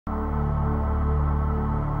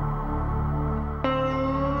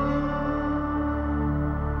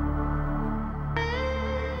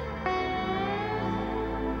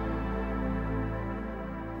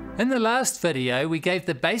In the last video, we gave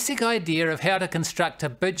the basic idea of how to construct a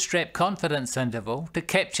bootstrap confidence interval to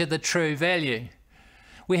capture the true value.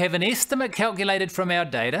 We have an estimate calculated from our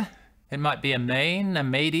data. It might be a mean, a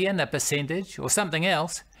median, a percentage, or something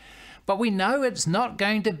else, but we know it's not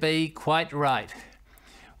going to be quite right.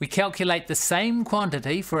 We calculate the same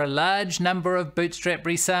quantity for a large number of bootstrap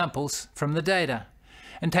resamples from the data,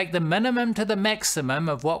 and take the minimum to the maximum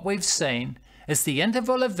of what we've seen as the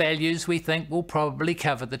interval of values we think will probably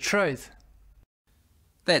cover the truth.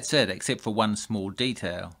 That's it, except for one small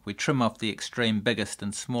detail. We trim off the extreme biggest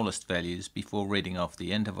and smallest values before reading off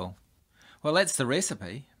the interval. Well, that's the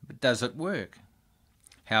recipe, but does it work?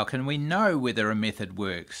 How can we know whether a method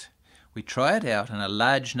works? We try it out in a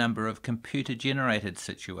large number of computer-generated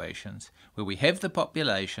situations where we have the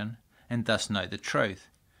population and thus know the truth,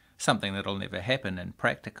 something that'll never happen in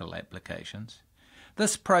practical applications.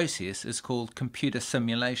 This process is called computer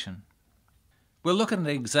simulation. We'll look at an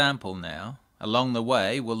example now. Along the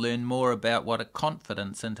way, we'll learn more about what a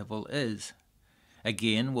confidence interval is.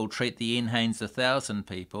 Again, we'll treat the NHANES 1,000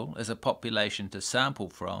 people as a population to sample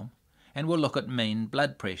from, and we'll look at mean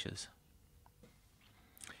blood pressures.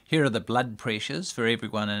 Here are the blood pressures for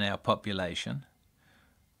everyone in our population.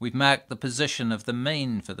 We've marked the position of the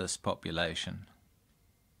mean for this population.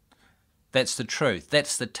 That's the truth,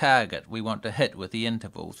 that's the target we want to hit with the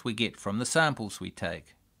intervals we get from the samples we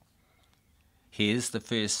take. Here's the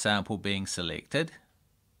first sample being selected,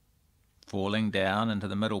 falling down into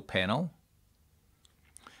the middle panel.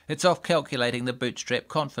 It's off calculating the bootstrap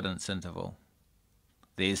confidence interval.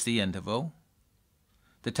 There's the interval.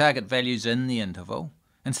 The target value's in the interval.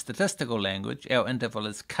 In statistical language, our interval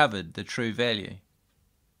has covered the true value.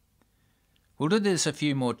 We'll do this a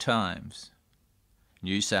few more times.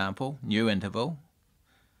 New sample, new interval.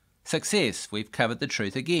 Success, we've covered the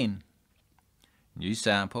truth again. New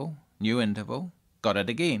sample, new interval, got it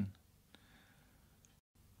again.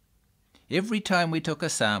 Every time we took a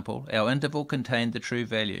sample, our interval contained the true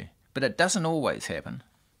value, but it doesn't always happen.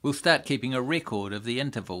 We'll start keeping a record of the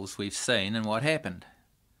intervals we've seen and what happened.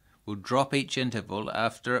 We'll drop each interval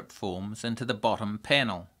after it forms into the bottom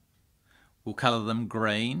panel. We'll colour them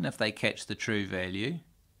green if they catch the true value.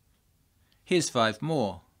 Here's 5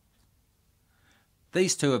 more.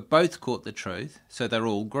 These two have both caught the truth, so they're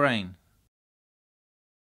all green.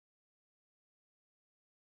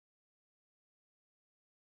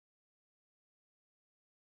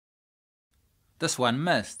 This one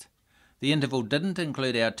missed. The interval didn't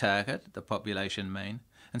include our target, the population mean,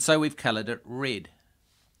 and so we've coloured it red.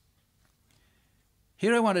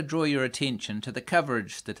 Here I want to draw your attention to the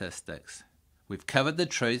coverage statistics. We've covered the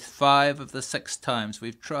truth 5 of the 6 times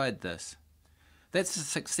we've tried this. That's a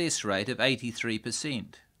success rate of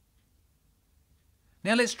 83%.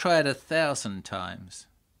 Now let's try it 1,000 times.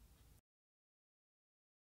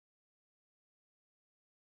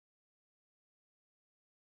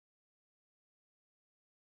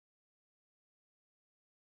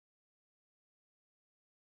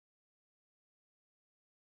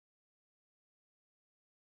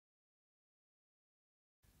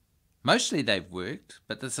 Mostly they've worked,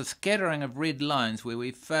 but there's a scattering of red lines where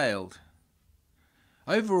we've failed.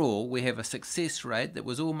 Overall, we have a success rate that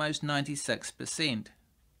was almost 96%.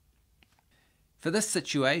 For this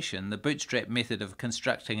situation, the bootstrap method of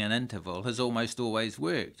constructing an interval has almost always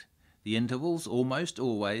worked. The intervals almost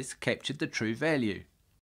always captured the true value.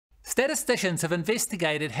 Statisticians have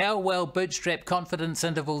investigated how well bootstrap confidence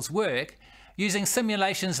intervals work using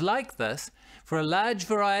simulations like this for a large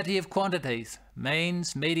variety of quantities,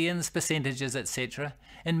 means, medians, percentages, etc.,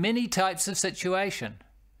 in many types of situation.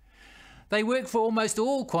 They work for almost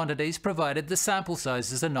all quantities provided the sample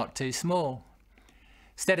sizes are not too small.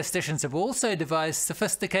 Statisticians have also devised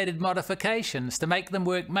sophisticated modifications to make them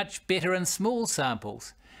work much better in small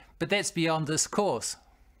samples, but that's beyond this course.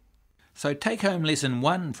 So take-home lesson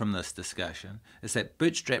 1 from this discussion is that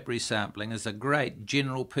bootstrap resampling is a great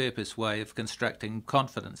general-purpose way of constructing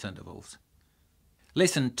confidence intervals.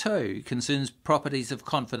 Lesson 2 concerns properties of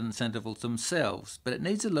confidence intervals themselves, but it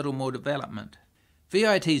needs a little more development.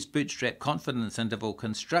 VIT's Bootstrap Confidence Interval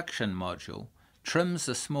Construction module trims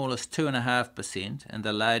the smallest 2.5% and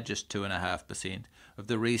the largest 2.5% of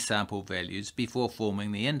the resample values before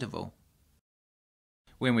forming the interval.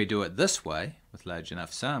 When we do it this way, with large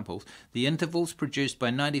enough samples, the intervals produced by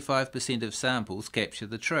 95% of samples capture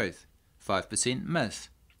the truth. 5% miss,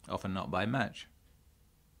 often not by much.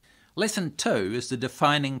 Lesson 2 is the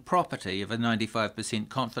defining property of a 95%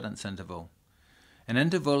 confidence interval. An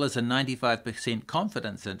interval is a 95%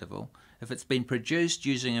 confidence interval if it's been produced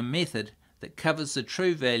using a method that covers the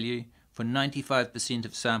true value for 95%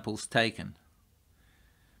 of samples taken.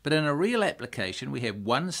 But in a real application, we have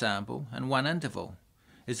one sample and one interval.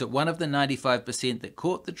 Is it one of the 95% that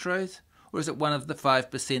caught the truth, or is it one of the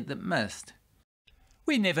 5% that missed?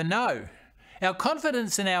 We never know. Our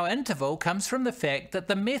confidence in our interval comes from the fact that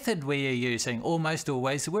the method we are using almost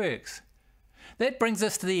always works. That brings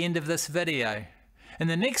us to the end of this video. In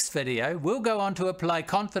the next video, we'll go on to apply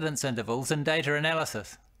confidence intervals in data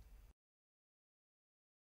analysis.